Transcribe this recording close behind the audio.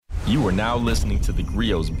You are now listening to the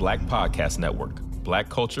Grio's Black Podcast Network, Black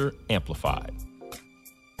Culture Amplified.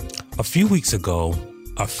 A few weeks ago,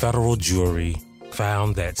 a federal jury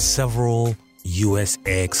found that several U.S.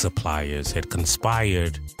 egg suppliers had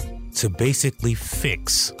conspired to basically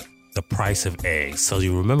fix the price of eggs. So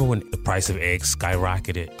you remember when the price of eggs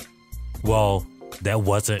skyrocketed? Well, that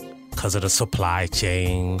wasn't because of the supply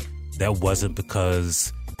chain. That wasn't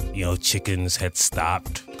because, chickens had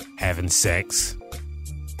stopped having sex.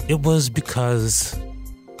 It was because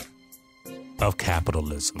of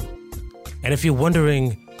capitalism. And if you're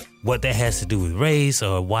wondering what that has to do with race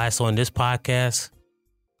or why it's on this podcast,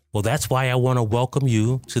 well, that's why I want to welcome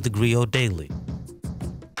you to the Grio Daily,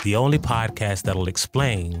 the only podcast that'll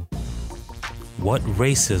explain what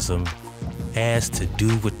racism has to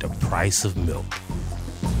do with the price of milk.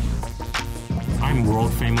 I'm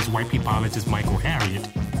world-famous white peopleologist Michael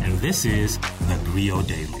Harriot, and this is the Grio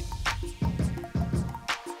Daily.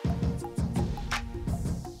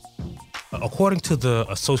 According to the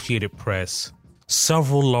Associated Press,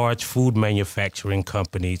 several large food manufacturing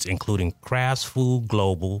companies, including Kraft Foods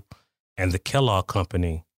Global and the Kellogg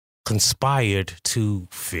Company, conspired to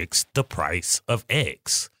fix the price of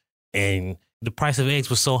eggs. And the price of eggs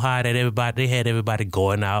was so high that they had everybody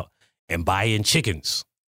going out and buying chickens.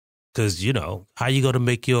 Because, how you going to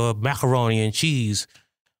make your macaroni and cheese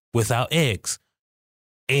without eggs?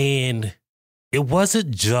 And it wasn't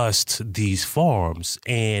just these farms.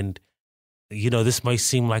 And this might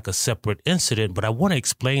seem like a separate incident, but I want to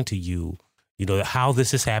explain to you, how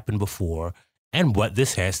this has happened before and what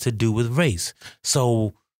this has to do with race.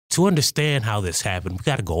 So to understand how this happened, we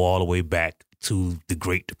got to go all the way back to the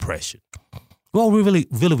Great Depression. Well,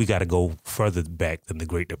 we got to go further back than the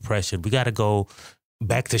Great Depression. We got to go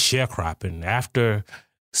back to sharecropping. After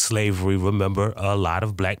slavery, remember, a lot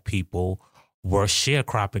of black people were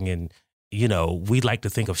sharecropping. And, we like to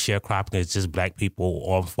think of sharecropping as just black people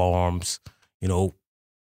on farms,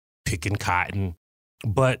 picking cotton.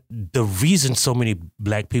 But the reason so many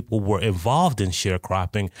black people were involved in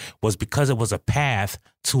sharecropping was because it was a path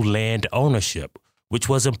to land ownership, which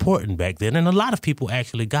was important back then. And a lot of people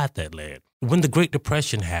actually got that land. When the Great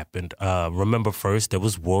Depression happened, remember first there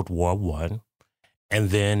was World War I,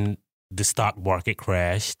 and then the stock market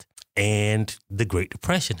crashed and the Great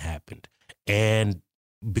Depression happened. And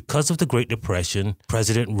because of the Great Depression,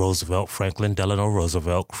 President Roosevelt, Franklin Delano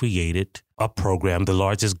Roosevelt, created a program, the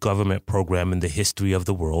largest government program in the history of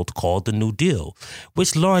the world, called the New Deal,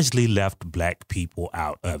 which largely left black people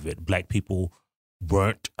out of it. Black people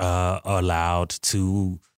weren't allowed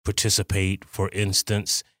to participate, for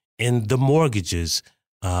instance, in the mortgages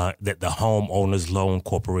that the Homeowners Loan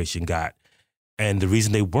Corporation got. And the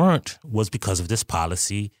reason they weren't was because of this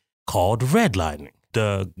policy called redlining.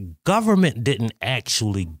 The government didn't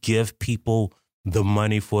actually give people the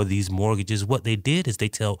money for these mortgages. What they did is they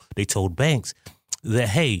told banks that,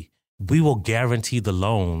 hey, we will guarantee the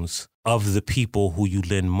loans of the people who you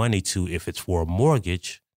lend money to if it's for a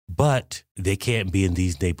mortgage, but they can't be in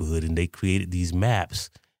these neighborhoods. And they created these maps,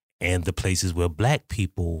 and the places where black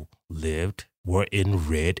people lived were in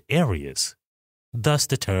red areas. Thus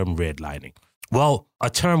the term redlining. Well, a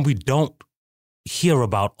term we don't hear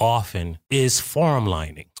about often is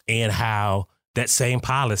farmlining, and how that same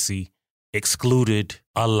policy excluded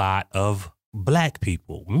a lot of black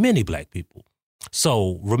people, many black people.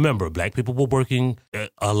 So remember, black people were working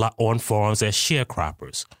a lot on farms as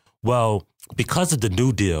sharecroppers. Well, because of the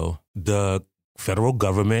New Deal, the federal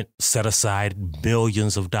government set aside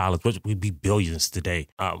millions of dollars, which would be billions today,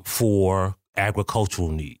 for agricultural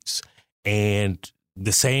needs. And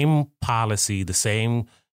the same policy, the same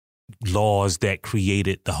laws that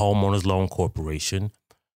created the Homeowners Loan Corporation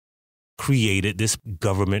created this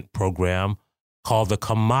government program called the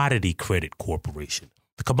Commodity Credit Corporation.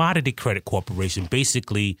 The Commodity Credit Corporation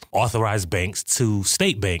basically authorized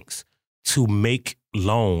state banks to make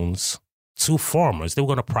loans to farmers. They were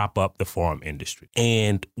going to prop up the farm industry.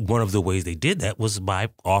 And one of the ways they did that was by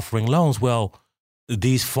offering loans. Well,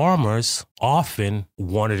 these farmers often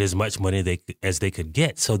wanted as much money as they could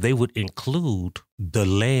get, so they would include the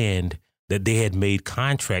land that they had made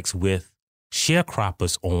contracts with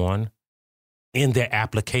sharecroppers on in their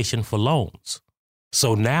application for loans.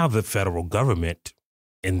 So now the federal government,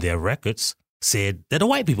 in their records, said that the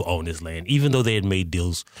white people own this land, even though they had made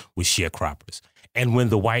deals with sharecroppers. And when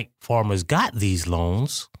the white farmers got these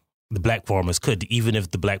loans, the black farmers could. Even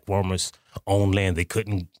if the black farmers owned land, they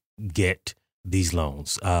couldn't get these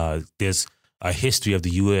loans. There's a history of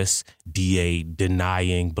the USDA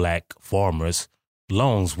denying black farmers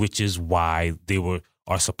loans, which is why they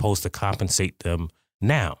are supposed to compensate them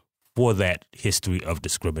now for that history of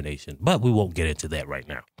discrimination. But we won't get into that right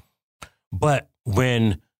now. But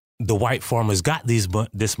when the white farmers got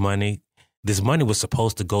this money was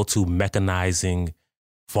supposed to go to mechanizing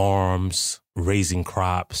farms, raising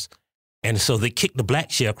crops. And so they kicked the black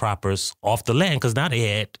sharecroppers off the land because now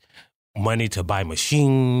they had money to buy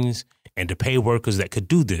machines and to pay workers that could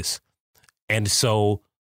do this. And so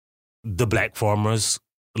the black farmers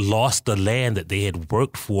lost the land that they had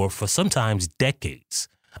worked for sometimes decades.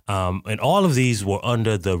 And all of these were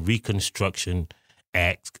under the Reconstruction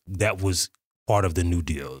Act that was part of the New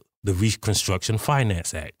Deal, the Reconstruction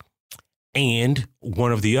Finance Act. And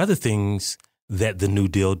one of the other things that the New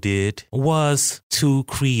Deal did was to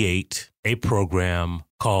create a program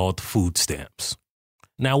called food stamps.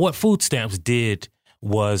 Now, what food stamps did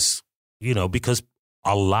was, because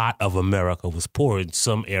a lot of America was poor, in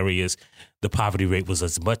some areas the poverty rate was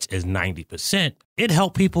as much as 90%, it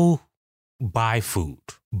helped people buy food.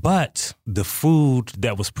 But the food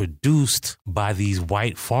that was produced by these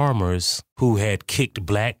white farmers who had kicked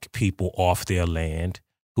black people off their land,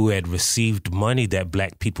 who had received money that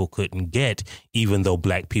black people couldn't get, even though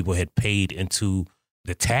black people had paid into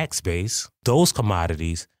the tax base, those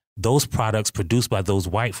commodities, those products produced by those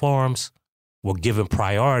white farms were given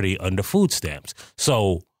priority under food stamps.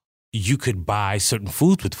 So you could buy certain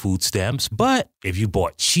foods with food stamps, but if you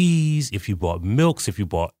bought cheese, if you bought milks, if you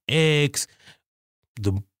bought eggs,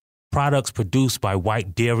 the products produced by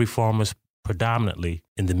white dairy farmers predominantly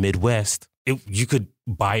in the Midwest, you could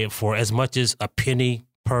buy it for as much as a penny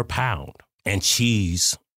per pound. And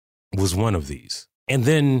cheese was one of these. And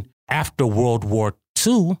then after World War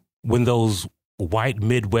II, when those white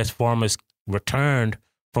Midwest farmers returned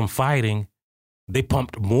from fighting, they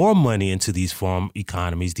pumped more money into these farm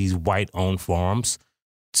economies, these white-owned farms,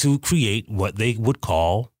 to create what they would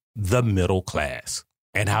call the middle class.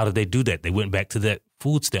 And how did they do that? They went back to that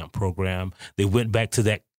food stamp program. They went back to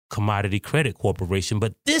that Commodity Credit Corporation.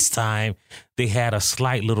 But this time, they had a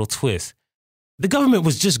slight little twist. The government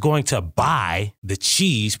was just going to buy the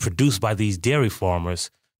cheese produced by these dairy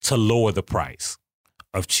farmers to lower the price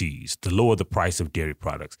of cheese, to lower the price of dairy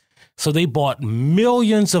products. So they bought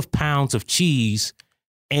millions of pounds of cheese,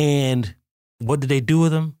 and what did they do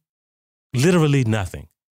with them? Literally nothing.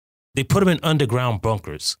 They put them in underground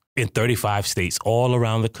bunkers in 35 states all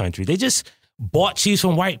around the country. They just bought cheese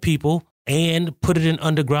from white people and put it in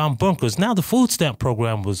underground bunkers. Now the food stamp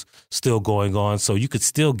program was still going on, so you could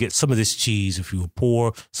still get some of this cheese if you were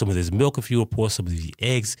poor, some of this milk if you were poor, some of the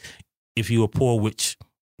eggs if you were poor, which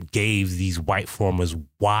gave these white farmers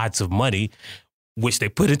wads of money, which they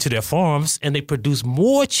put into their farms, and they produced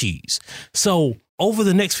more cheese. So over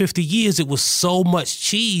the next 50 years, it was so much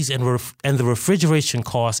cheese, and the refrigeration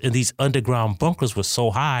costs in these underground bunkers was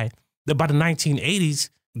so high that by the 1980s,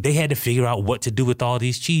 they had to figure out what to do with all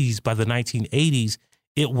these cheese. By the 1980s,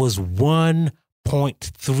 it was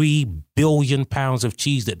 1.3 billion pounds of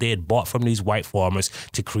cheese that they had bought from these white farmers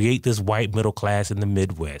to create this white middle class in the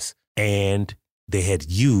Midwest. And they had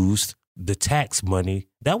used the tax money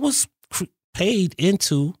that was paid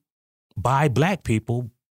into by black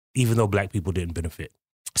people, even though black people didn't benefit.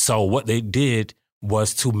 So what they did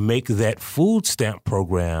was to make that food stamp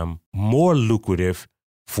program more lucrative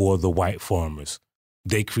for the white farmers.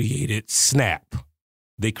 They created SNAP.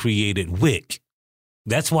 They created WIC.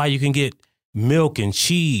 That's why you can get milk and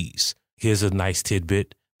cheese. Here's a nice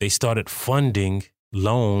tidbit. They started funding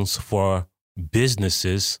loans for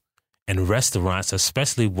businesses and restaurants,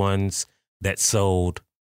 especially ones that sold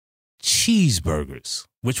cheeseburgers,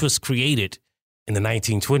 which was created in the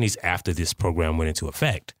 1920s after this program went into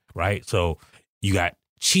effect, right? So you got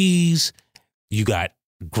cheese, you got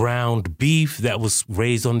ground beef that was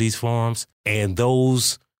raised on these farms, and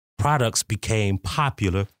those products became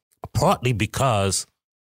popular partly because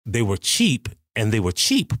they were cheap, and they were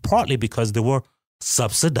cheap partly because they were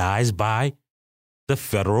subsidized by the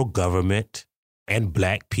federal government and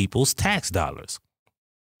black people's tax dollars.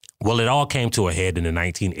 Well, it all came to a head in the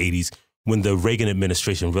 1980s when the Reagan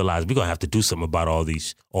administration realized we're going to have to do something about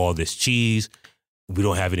all this cheese. We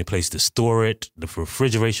don't have any place to store it. The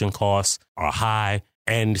refrigeration costs are high.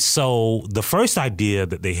 And so the first idea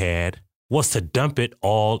that they had was to dump it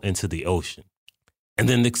all into the ocean. And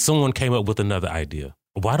then someone came up with another idea.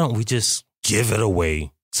 Why don't we just give it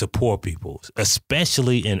away to poor people,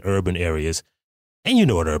 especially in urban areas? And you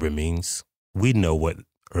know what urban means. We know what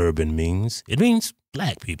urban means. It means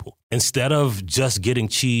black people. Instead of just getting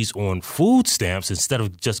cheese on food stamps, instead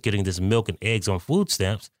of just getting this milk and eggs on food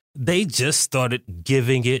stamps, they just started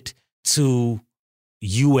giving it to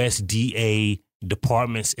USDA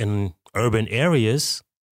departments in urban areas.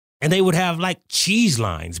 And they would have like cheese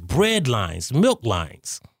lines, bread lines, milk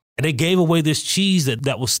lines. And they gave away this cheese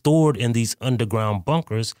that was stored in these underground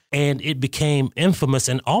bunkers, and it became infamous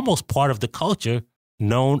and almost part of the culture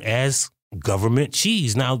known as government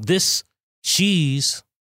cheese. Now, this cheese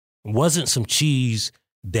wasn't some cheese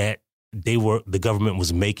that the government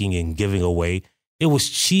was making and giving away. It was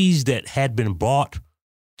cheese that had been bought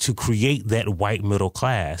to create that white middle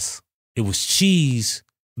class. It was cheese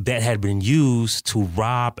that had been used to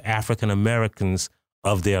rob African Americans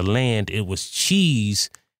of their land. It was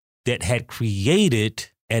cheese that had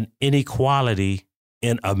created an inequality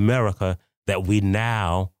in America that we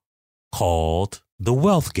now called the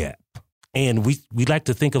wealth gap. And we like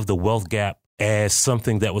to think of the wealth gap as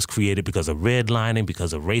something that was created because of redlining,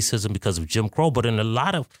 because of racism, because of Jim Crow. But in a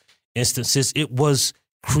lot of instances, it was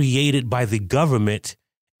created by the government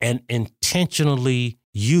and intentionally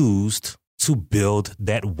used to build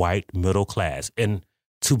that white middle class. And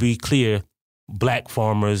to be clear, black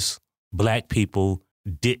farmers, black people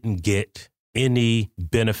didn't get any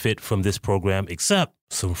benefit from this program except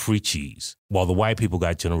some free cheese. While the white people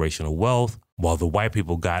got generational wealth, while the white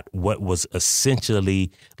people got what was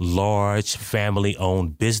essentially large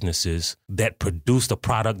family-owned businesses that produced a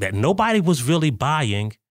product that nobody was really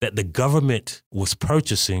buying, that the government was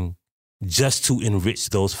purchasing just to enrich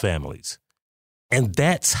those families. And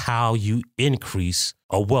that's how you increase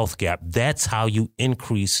a wealth gap. That's how you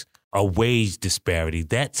increase a wage disparity.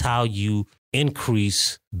 That's how you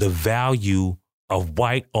increase the value of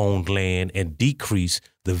white-owned land and decrease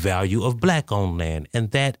the value of black-owned land.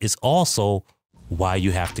 And that is also why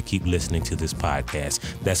you have to keep listening to this podcast.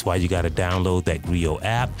 That's why you got to download that Griot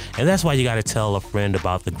app. And that's why you got to tell a friend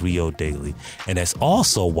about the Griot Daily. And that's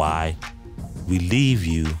also why we leave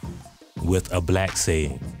you with a black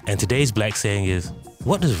saying. And today's black saying is,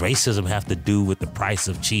 what does racism have to do with the price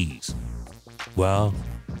of cheese? Well,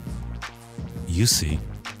 you see.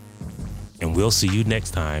 And we'll see you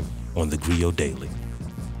next time on the Griot Daily.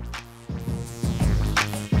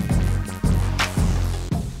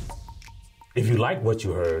 If you like what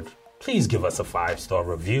you heard, please give us a 5-star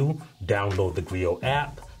review, download the Griot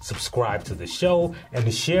app, subscribe to the show,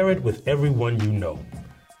 and share it with everyone you know.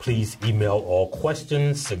 Please email all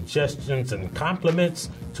questions, suggestions, and compliments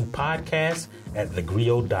to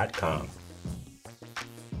podcast@thegriot.com.